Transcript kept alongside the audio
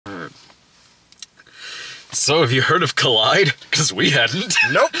So, have you heard of Collide? Because we hadn't.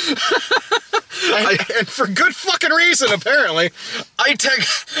 Nope. And for good fucking reason, apparently. I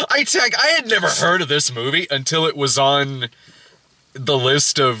had never heard of this movie until it was on the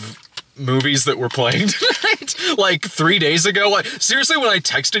list of movies that were playing tonight, like 3 days ago. Seriously, when I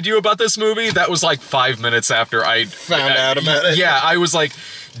texted you about this movie, that was like 5 minutes after I found out about it. Yeah, I was like,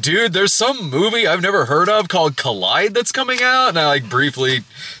 dude, there's some movie I've never heard of called Collide that's coming out, and I like briefly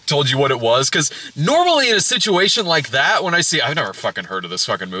told you what it was, because normally in a situation like that, when I see, I've never fucking heard of this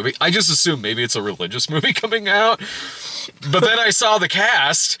fucking movie, I just assume maybe it's a religious movie coming out. But then I saw the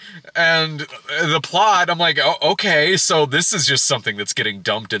cast and the plot, I'm like, oh, okay, so this is just something that's getting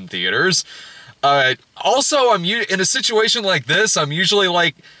dumped in theaters. Also, in a situation like this, I'm usually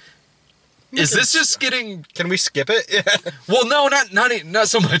like, is this just getting... Can we skip it? Yeah. Well, no, not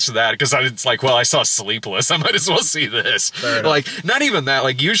so much that, because it's like, well, I saw Sleepless, I might as well see this. Like, not even that.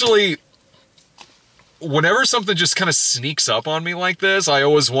 Like, usually, whenever something just kind of sneaks up on me like this, I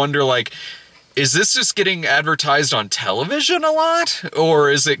always wonder, like, is this just getting advertised on television a lot?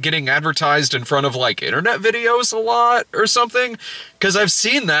 Or is it getting advertised in front of, like, internet videos a lot or something? Because I've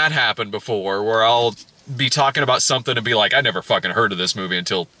seen that happen before, where I'll be talking about something and be like, I never fucking heard of this movie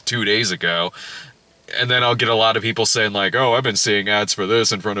until 2 days ago. And then I'll get a lot of people saying like, oh, I've been seeing ads for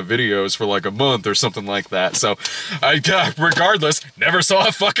this in front of videos for like a month or something like that. So regardless, never saw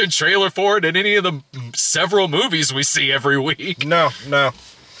a fucking trailer for it in any of the several movies we see every week. No.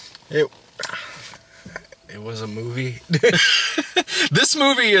 It was a movie. This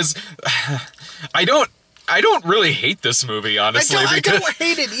movie is... I don't really hate this movie, honestly. I don't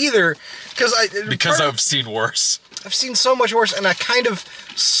hate it either, because I've seen worse. I've seen so much worse, and I kind of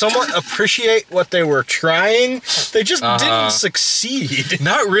somewhat appreciate what they were trying. They just didn't succeed.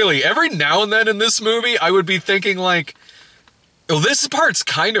 Not really. Every now and then in this movie, I would be thinking like, well, this part's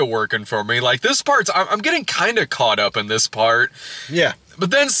kind of working for me. Like, this part's... I'm getting kind of caught up in this part. Yeah. But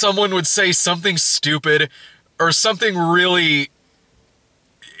then someone would say something stupid or something really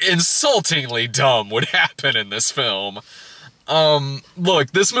insultingly dumb would happen in this film.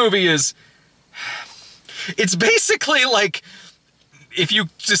 Look, this movie is... It's basically like if you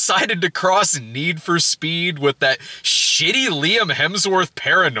decided to cross Need for Speed with that shitty Liam Hemsworth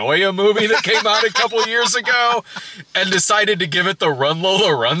Paranoia movie that came out a couple years ago and decided to give it the Run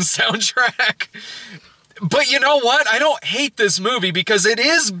Lola Run soundtrack. But you know what? I don't hate this movie because it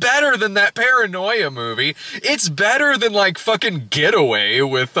is better than that Paranoia movie. It's better than like fucking Getaway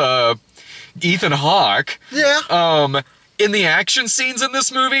with Ethan Hawke. Yeah. In the action scenes in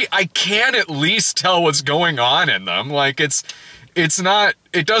this movie, I can at least tell what's going on in them. Like, it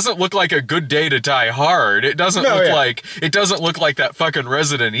doesn't look like A Good Day to Die Hard. It doesn't look like that fucking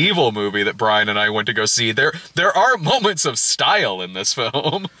Resident Evil movie that Brian and I went to go see. There are moments of style in this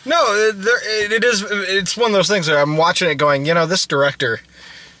film. No, it's one of those things where I'm watching it going, you know, this director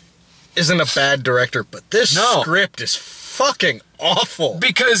isn't a bad director, but this script is fucking awful.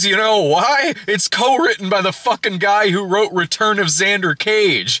 Because you know why? It's co-written by the fucking guy who wrote Return of Xander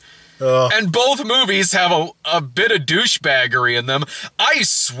Cage. And both movies have a bit of douchebaggery in them. I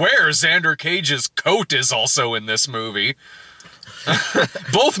swear Xander Cage's coat is also in this movie.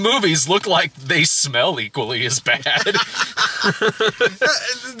 Both movies look like they smell equally as bad.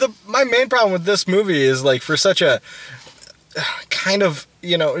 My main problem with this movie is, like, for such a kind of,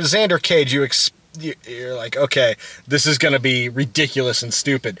 you know, Xander Cage, you're like, okay, this is going to be ridiculous and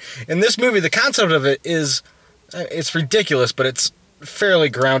stupid. In this movie, the concept of it is, it's ridiculous, but it's fairly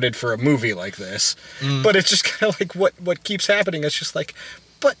grounded for a movie like this. But it's just kind of like what keeps happening. It's just like,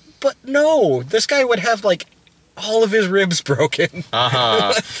 but no, this guy would have like all of his ribs broken.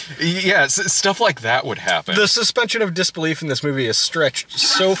 Yeah, stuff like that would happen. The suspension of disbelief in this movie is stretched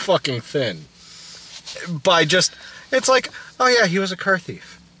so fucking thin by just, it's like, oh yeah, he was a car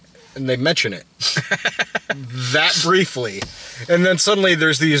thief. And they mention it. That briefly. And then suddenly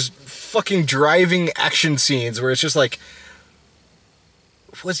there's these fucking driving action scenes where it's just like,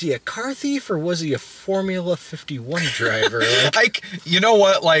 was he a car thief or was he a Formula 51 driver? Like, you know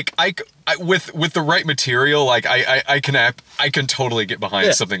what? Like, with the right material, like I can totally get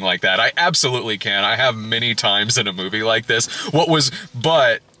behind something like that. I absolutely can. I have many times in a movie like this.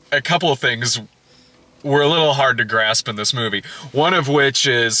 But a couple of things were a little hard to grasp in this movie. One of which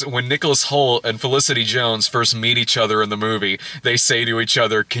is when Nicholas Hoult and Felicity Jones first meet each other in the movie, they say to each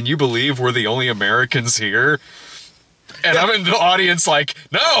other, "Can you believe we're the only Americans here?" And I'm in the audience like,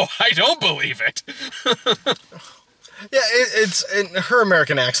 no, I don't believe it. Yeah, her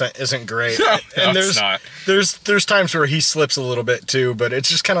American accent isn't great. No, and it's not. There's times where he slips a little bit too, but it's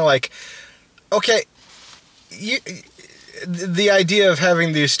just kind of like, okay, the idea of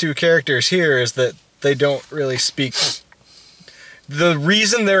having these two characters here is that they don't really speak. The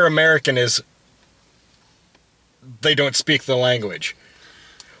reason they're American is they don't speak the language.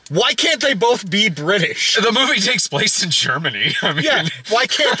 Why can't they both be British? The movie takes place in Germany. I mean, yeah, why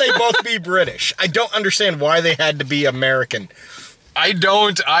can't they both be British? I don't understand why they had to be American. I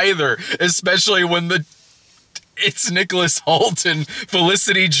don't either, especially when it's Nicholas Hoult and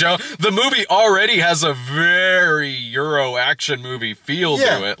Felicity Jones. The movie already has a very Euro action movie feel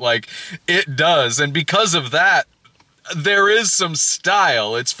to it. Like, it does. And because of that, there is some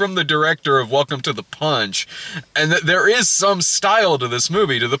style. It's from the director of Welcome to the Punch. And there is some style to this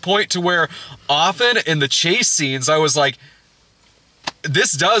movie, to the point to where often in the chase scenes, I was like,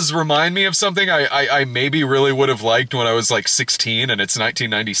 this does remind me of something I maybe really would have liked when I was like 16 and it's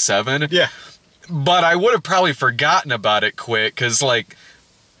 1997. Yeah. But I would have probably forgotten about it quick, because, like,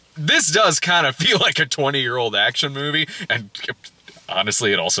 this does kind of feel like a 20-year-old action movie, and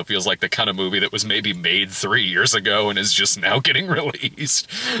honestly, it also feels like the kind of movie that was maybe made 3 years ago and is just now getting released.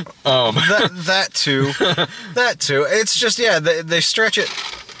 That too. That too. It's just, yeah, they stretch it.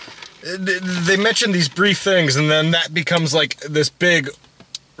 They mention these brief things, and then that becomes, like, this big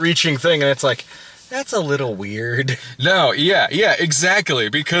reaching thing, and it's like, that's a little weird. No, yeah, exactly,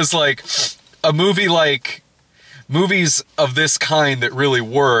 because, like, a movie like movies of this kind that really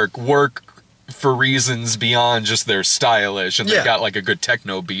work for reasons beyond just they're stylish and they've got like a good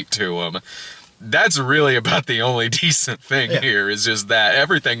techno beat to them. That's really about the only decent thing here, is just that.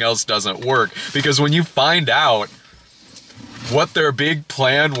 Everything else doesn't work, because when you find out what their big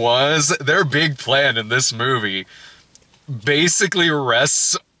plan was, their big plan in this movie basically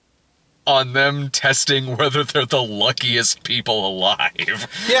rests on them testing whether they're the luckiest people alive.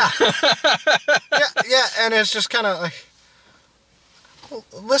 Yeah. yeah, and it's just kind of like, well,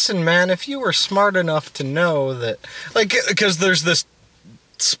 listen, man, if you were smart enough to know that, like, because there's this,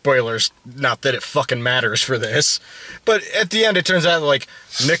 spoilers, not that it fucking matters for this, but at the end it turns out, like,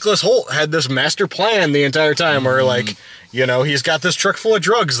 Nicholas Hoult had this master plan the entire time, where, like, you know, he's got this truck full of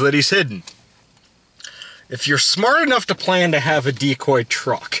drugs that he's hidden. If you're smart enough to plan to have a decoy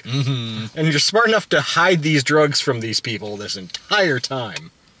truck, and you're smart enough to hide these drugs from these people this entire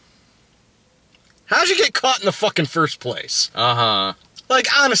time, how'd you get caught in the fucking first place? Like,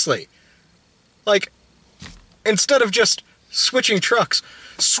 honestly. Like, instead of just switching trucks,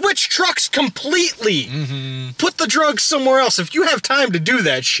 switch trucks completely! Put the drugs somewhere else. If you have time to do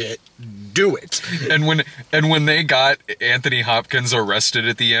that shit, do it. And when they got Anthony Hopkins arrested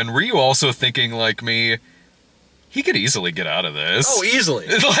at the end, were you also thinking, like me, he could easily get out of this? Oh, easily.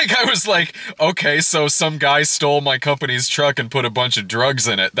 Like, I was like, okay, so some guy stole my company's truck and put a bunch of drugs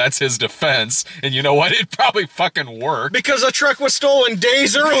in it. That's his defense. And you know what? It probably fucking worked. Because a truck was stolen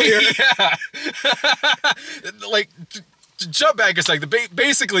days earlier. Yeah. Like, to jump back a second,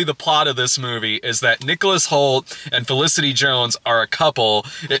 basically the plot of this movie is that Nicholas Hoult and Felicity Jones are a couple.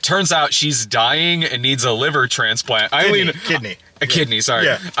 It turns out she's dying and needs a liver transplant. Kidney, sorry.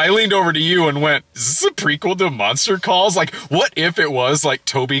 Yeah. I leaned over to you and went, is this a prequel to Monster Calls? Like, what if it was, like,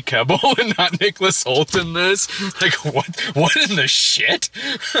 Toby Kebbell and not Nicholas Hoult in this? Like, what in the shit?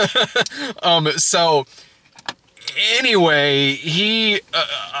 So, anyway, he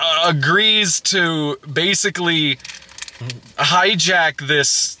agrees to basically hijack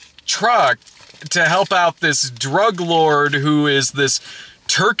this truck to help out this drug lord who is this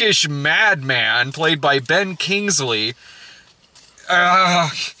Turkish madman played by Ben Kingsley.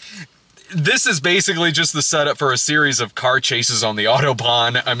 This is basically just the setup for a series of car chases on the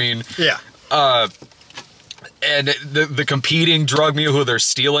Autobahn. I mean, yeah. And the competing drug mule who they're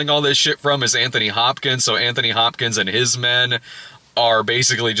stealing all this shit from is Anthony Hopkins. So Anthony Hopkins and his men are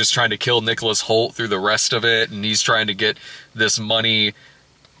basically just trying to kill Nicholas Hoult through the rest of it, and he's trying to get this money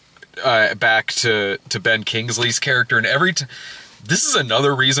back to Ben Kingsley's character. And this is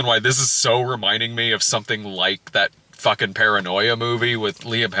another reason why this is so reminding me of something like that fucking Paranoia movie with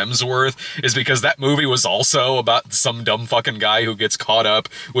Liam Hemsworth, is because that movie was also about some dumb fucking guy who gets caught up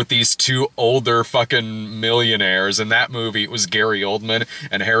with these two older fucking millionaires. In that movie, it was Gary Oldman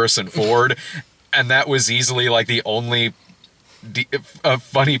and Harrison Ford, and that was easily like the only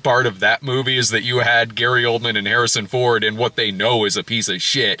funny part of that movie, is that you had Gary Oldman and Harrison Ford in what they know is a piece of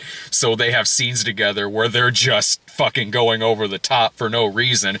shit, so they have scenes together where they're just fucking going over the top for no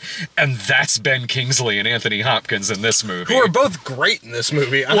reason, and that's Ben Kingsley and Anthony Hopkins in this movie. Who are both great in this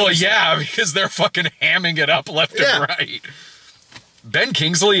movie. Honestly. Well, yeah, because they're fucking hamming it up left and right. Ben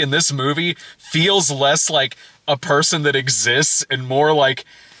Kingsley in this movie feels less like a person that exists and more like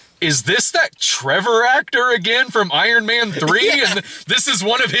is this that Trevor actor again from Iron Man 3? Yeah. And this is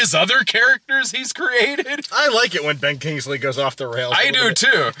one of his other characters he's created? I like it when Ben Kingsley goes off the rails. I do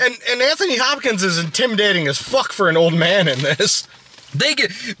too. And Anthony Hopkins is intimidating as fuck for an old man in this.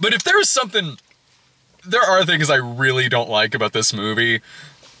 But if there's something, there are things I really don't like about this movie.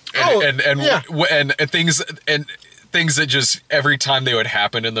 And things that just every time they would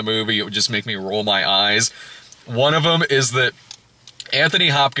happen in the movie, it would just make me roll my eyes. One of them is that Anthony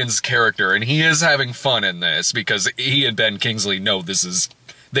Hopkins' character, and he is having fun in this because he and Ben Kingsley know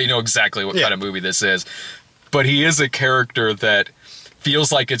they know exactly what kind of movie this is. But he is a character that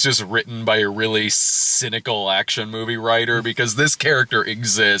feels like it's just written by a really cynical action movie writer, because this character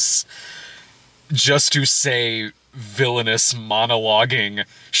exists just to say villainous monologuing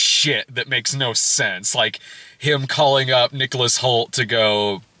shit that makes no sense. Like him calling up Nicholas Hoult to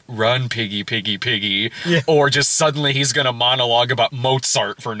go, run, piggy, piggy, piggy. Yeah. Or just suddenly he's going to monologue about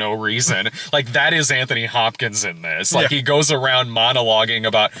Mozart for no reason. Like, that is Anthony Hopkins in this. Like, he goes around monologuing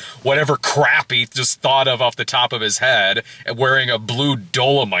about whatever crap he just thought of off the top of his head, wearing a blue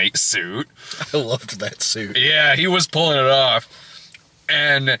Dolomite suit. I loved that suit. Yeah, he was pulling it off.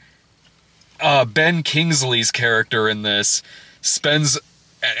 And Ben Kingsley's character in this spends...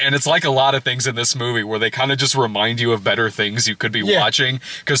 And it's like a lot of things in this movie where they kind of just remind you of better things you could be watching.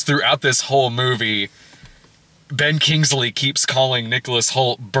 Because throughout this whole movie, Ben Kingsley keeps calling Nicholas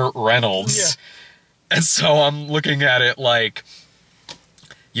Hoult Burt Reynolds. Yeah. And so I'm looking at it like,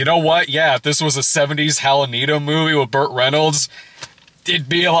 you know what? Yeah, if this was a 70s Hal Needham movie with Burt Reynolds, it'd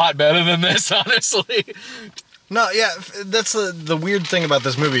be a lot better than this, honestly. No, yeah, that's the weird thing about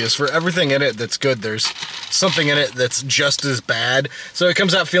this movie is for everything in it that's good, there's something in it that's just as bad. So it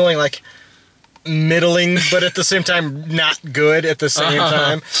comes out feeling like middling, but at the same time not good at the same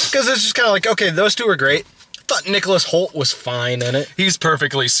time. Because it's just kind of like, okay, those two are great. I thought Nicholas Hoult was fine in it. He's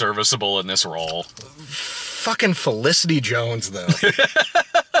perfectly serviceable in this role. Fucking Felicity Jones, though.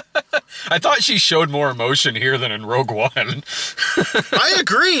 I thought she showed more emotion here than in Rogue One. I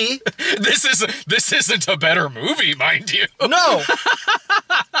agree. This isn't a better movie, mind you. No.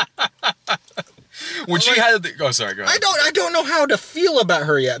 When she had oh, sorry, go ahead. I don't know how to feel about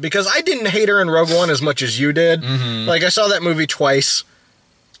her yet, because I didn't hate her in Rogue One as much as you did. Mm-hmm. Like, I saw that movie twice.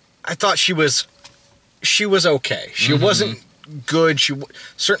 I thought she was okay. She wasn't good. She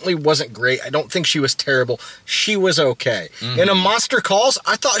certainly wasn't great. I don't think she was terrible. She was okay. Mm-hmm. In A Monster Calls,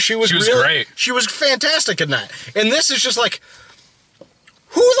 I thought she was really great. She was fantastic in that. And this is just like,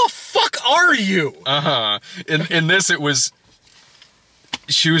 who the fuck are you? In this,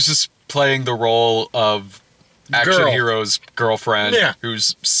 she was just playing the role of action hero's girlfriend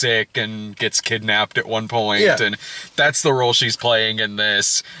who's sick and gets kidnapped at one point, and that's the role she's playing in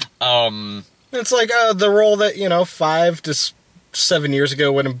this. It's like the role that 5 to 7 years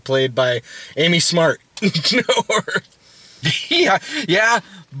ago would have played by Amy Smart.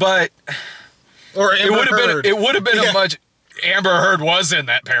 But or Amber Heard. It would have been a much. Amber Heard was in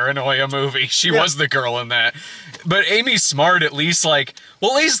that Paranoia movie. She was the girl in that. But Amy Smart, at least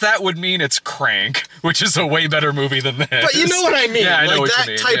that would mean it's Crank, which is a way better movie than this. But you know what I mean. Yeah, I know what that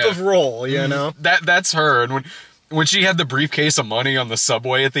you mean. Type of role, you know? That's her. And when she had the briefcase of money on the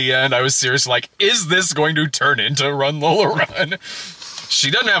subway at the end, I was serious, like, is this going to turn into Run Lola Run?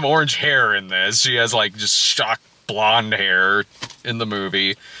 She doesn't have orange hair in this. She has, just shock blonde hair in the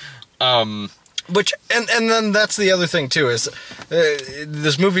movie. Which, and then that's the other thing, too, is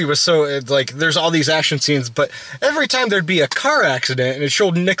this movie was so, there's all these action scenes, but every time there'd be a car accident and it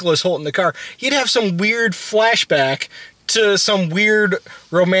showed Nicholas Hoult in the car, he'd have some weird flashback to some weird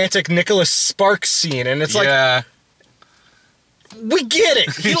romantic Nicholas Sparks scene, and it's like, we get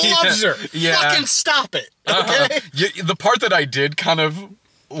it. He loves her. Fucking stop it. Okay? The part that I did kind of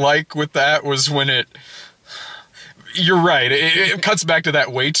like with that was when it... You're right. It cuts back to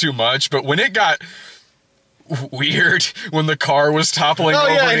that way too much, but when it got weird, when the car was toppling over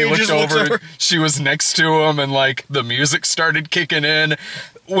and he looked over, she was next to him, and the music started kicking in.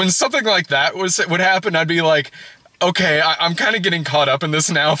 When something like that would happen, I'd be like, okay, I'm kind of getting caught up in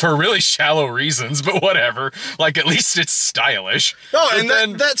this now for really shallow reasons, but whatever. At least it's stylish. Oh, and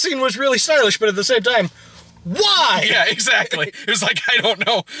then that scene was really stylish, but at the same time, why? Yeah, exactly. It was like, I don't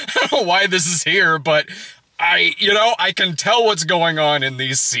know why this is here, but I can tell what's going on in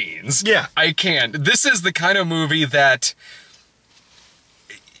these scenes. Yeah. I can. This is the kind of movie that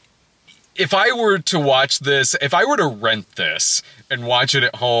if I were to watch this, if I were to rent this and watch it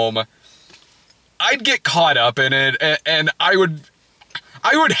at home, I'd get caught up in it, and I would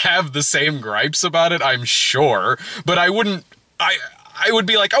have the same gripes about it, I'm sure, but I I would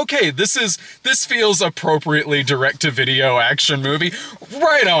be like, okay, this feels appropriately direct-to-video action movie.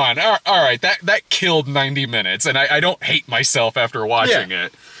 Right on. All right, that killed 90 minutes, and I don't hate myself after watching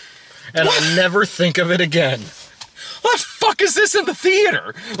it. And I'll never think of it again. What the fuck is this in the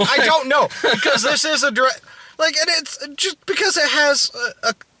theater? I don't know, because this is a direct... Like, and it's just because it has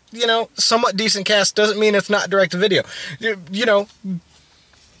a you know, somewhat decent cast doesn't mean it's not direct-to-video. You know,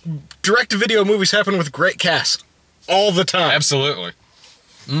 direct-to-video movies happen with great casts all the time. Absolutely.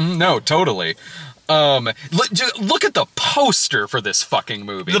 No, totally. Look at the poster for this fucking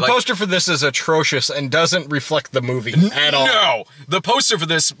movie. The poster for this is atrocious and doesn't reflect the movie at all. No! The poster for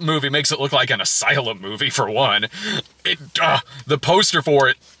this movie makes it look like an asylum movie, for one. The poster for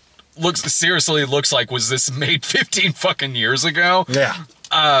it seriously looks like, was this made 15 fucking years ago? Yeah.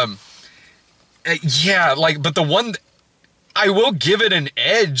 Yeah, like, but the one... I will give it an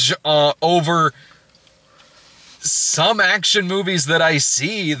edge over some action movies that I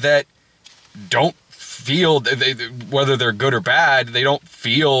see that don't feel, whether they're good or bad, they don't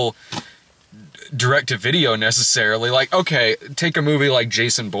feel direct-to-video necessarily. Like, okay, take a movie like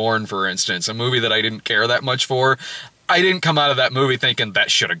Jason Bourne, for instance, a movie that I didn't care that much for. I didn't come out of that movie thinking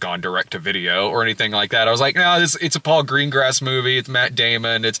that should have gone direct-to-video or anything like that. I was like, no, it's a Paul Greengrass movie, it's Matt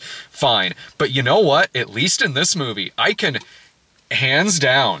Damon, it's fine. But you know what? At least in this movie, I can hands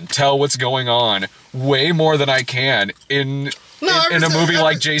down tell what's going on way more than I can in a movie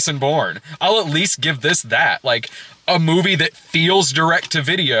like Jason Bourne. I'll at least give this that. Like, a movie that feels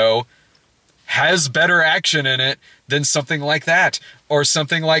direct-to-video has better action in it than something like that. Or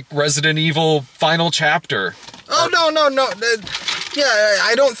something like Resident Evil Final Chapter. Oh, no. Yeah,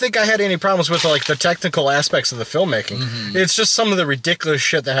 I don't think I had any problems with, like, the technical aspects of the filmmaking. Mm-hmm. It's just some of the ridiculous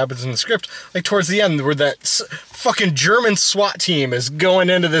shit that happens in the script. Like, towards the end, where that fucking German SWAT team is going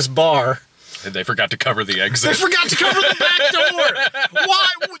into this bar. And they forgot to cover the exit. They forgot to cover the back door! Why?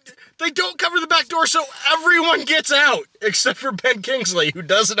 They don't cover the back door, so everyone gets out, except for Ben Kingsley, who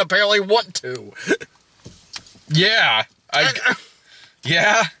doesn't apparently want to. Yeah.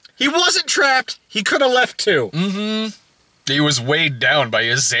 Yeah. He wasn't trapped. He could have left too. Mm-hmm. He was weighed down by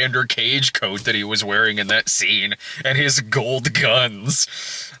his Xander Cage coat that he was wearing in that scene, and his gold guns.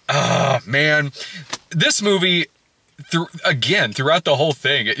 Man. This movie, throughout the whole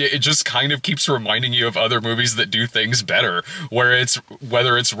thing, it just kind of keeps reminding you of other movies that do things better,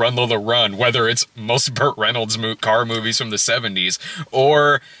 whether it's Run Lola Run, whether it's most Burt Reynolds car movies from the 70s,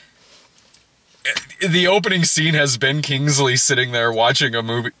 or... The opening scene has Ben Kingsley sitting there watching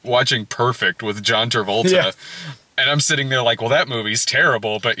Perfect with John Travolta. Yeah. And I'm sitting there like, well, that movie's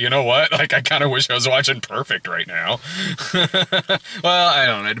terrible, but you know what? Like, I kind of wish I was watching Perfect right now. Well, I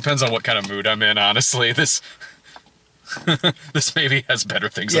don't know. It depends on what kind of mood I'm in, honestly. This maybe has better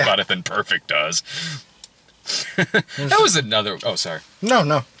things about it than Perfect does. That was another... Oh, sorry. No.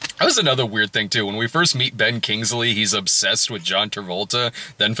 That was another weird thing, too. When we first meet Ben Kingsley, he's obsessed with John Travolta.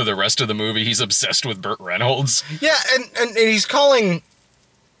 Then for the rest of the movie, he's obsessed with Burt Reynolds. Yeah, and he's calling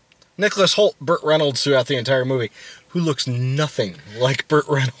Nicholas Hoult Burt Reynolds throughout the entire movie, who looks nothing like Burt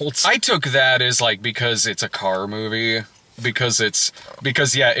Reynolds. I took that as, like, because it's a car movie. Because,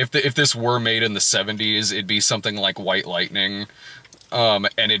 yeah, if this were made in the 70s, it'd be something like White Lightning. And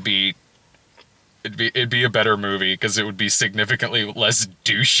it'd be a better movie because it would be significantly less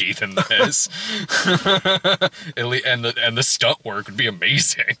douchey than this. and the stunt work would be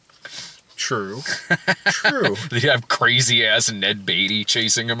amazing. True. They'd have crazy ass Ned Beatty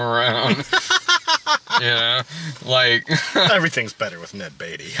chasing him around. Yeah, like everything's better with Ned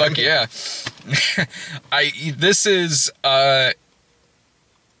Beatty. Fuck yeah. This is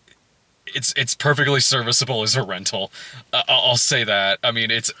It's perfectly serviceable as a rental. I'll say that. I mean,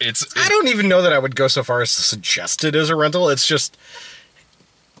 it's. I don't even know that I would go so far as to suggest it as a rental. It's just,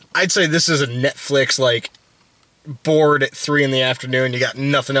 I'd say this is a Netflix, like, bored at 3 PM, you got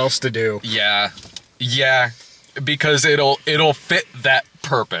nothing else to do. Yeah, because it'll fit that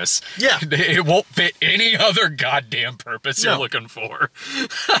purpose. Yeah, it won't fit any other goddamn purpose you're looking for.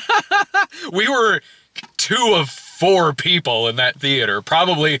 We were 2 of 4 people in that theater.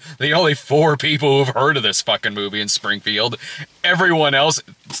 Probably the only 4 people who've heard of this fucking movie in Springfield. Everyone else,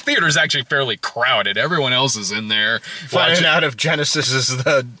 this theater's actually fairly crowded. Everyone else is in there. Finding out if Genesis is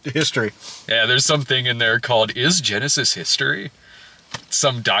the history. Yeah, there's something in there called Is Genesis History?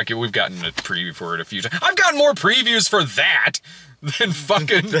 Some document. We've gotten a preview for it a few times. I've gotten more previews for that than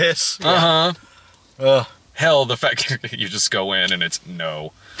fucking... this. Uh-huh. Hell, the fact you just go in and it's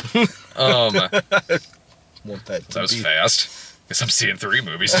no. Want that was fast. Guess I'm seeing 3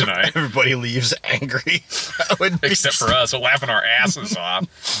 movies tonight. Everybody leaves angry. Except for us, we're laughing our asses off.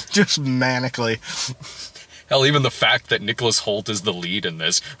 Just manically. Hell, even the fact that Nicholas Hoult is the lead in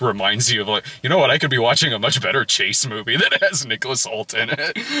this reminds you of, like, you know what, I could be watching a much better chase movie that has Nicholas Hoult in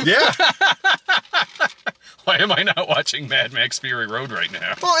it. Yeah. Why am I not watching Mad Max Fury Road right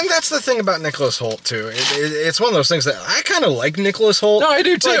now? Well, and that's the thing about Nicholas Hoult, too. It's one of those things that I kind of like Nicholas Hoult. No, I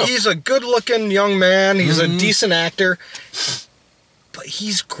do, too. Like, he's a good-looking young man. He's a decent actor. But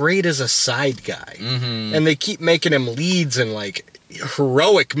he's great as a side guy. And they keep making him leads in, like,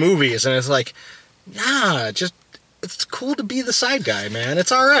 heroic movies. And it's like, nah, just... It's cool to be the side guy, man.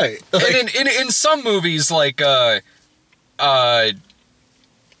 It's all right. Like, and in some movies, like,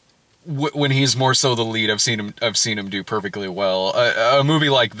 when he's more so the lead, I've seen him do perfectly well. A movie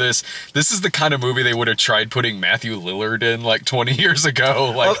like this is the kind of movie they would have tried putting Matthew Lillard in like 20 years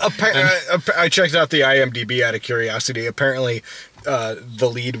ago. Like, I checked out the IMDb out of curiosity. Apparently,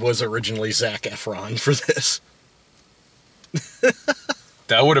 the lead was originally Zac Efron for this.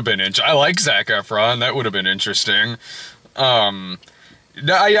 That would have been I like Zac Efron. That would have been interesting. I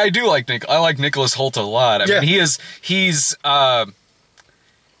do like I like Nicholas Hoult a lot. I mean, he's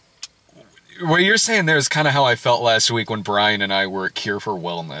what you're saying there is kind of how I felt last week when Brian and I were at Cure for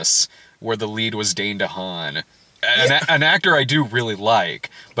Wellness, where the lead was Dane DeHaan. An actor I do really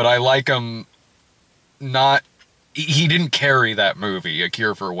like, but I like him not... He didn't carry that movie, A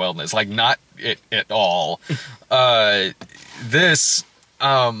Cure for Wellness. Like, not at all. This...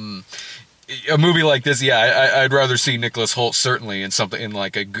 a movie like this, yeah, I'd rather see Nicholas Hoult certainly in something in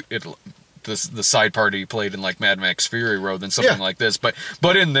like the side part he played in like Mad Max Fury Road than something like this. But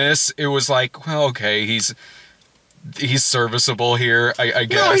in this, it was like, well, okay, he's serviceable here, I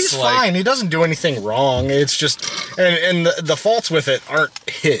guess. No, he's fine. He doesn't do anything wrong. It's just, and the faults with it aren't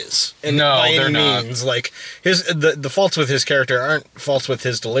his. And no, by they're any not. means, like the faults with his character aren't faults with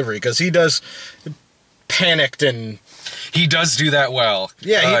his delivery, because he does panicked and. He does do that well.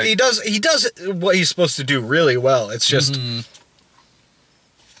 Yeah, he does what he's supposed to do really well. It's just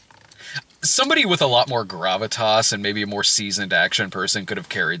somebody with a lot more gravitas and maybe a more seasoned action person could have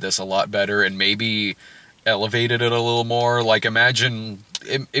carried this a lot better and maybe elevated it a little more. Like, imagine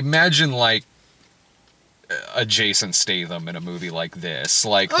like a Jason Statham in a movie like this.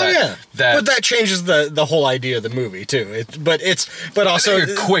 Like, but that changes the whole idea of the movie too. But also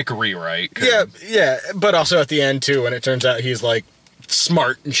a quick rewrite. Yeah, but also at the end too, when it turns out he's like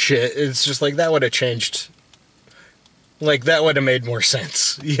smart and shit, it's just like that would have changed. Like, that would have made more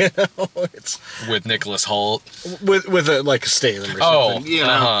sense, you know. It's with Nicholas Hoult, with like a Statham or something, you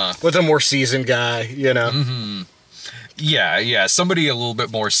know, with a more seasoned guy, you know. Yeah, somebody a little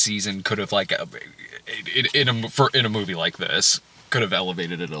bit more seasoned could have like in a movie like this could have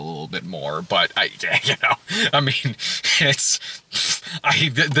elevated it a little bit more. But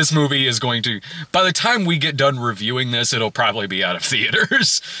this movie is going to, by the time we get done reviewing this, it'll probably be out of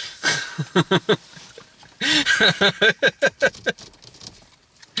theaters.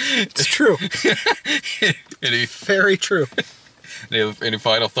 It's true. Very true. Any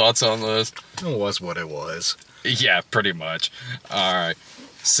final thoughts on this? It was what it was. Yeah, pretty much. All right.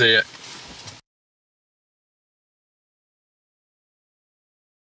 See ya.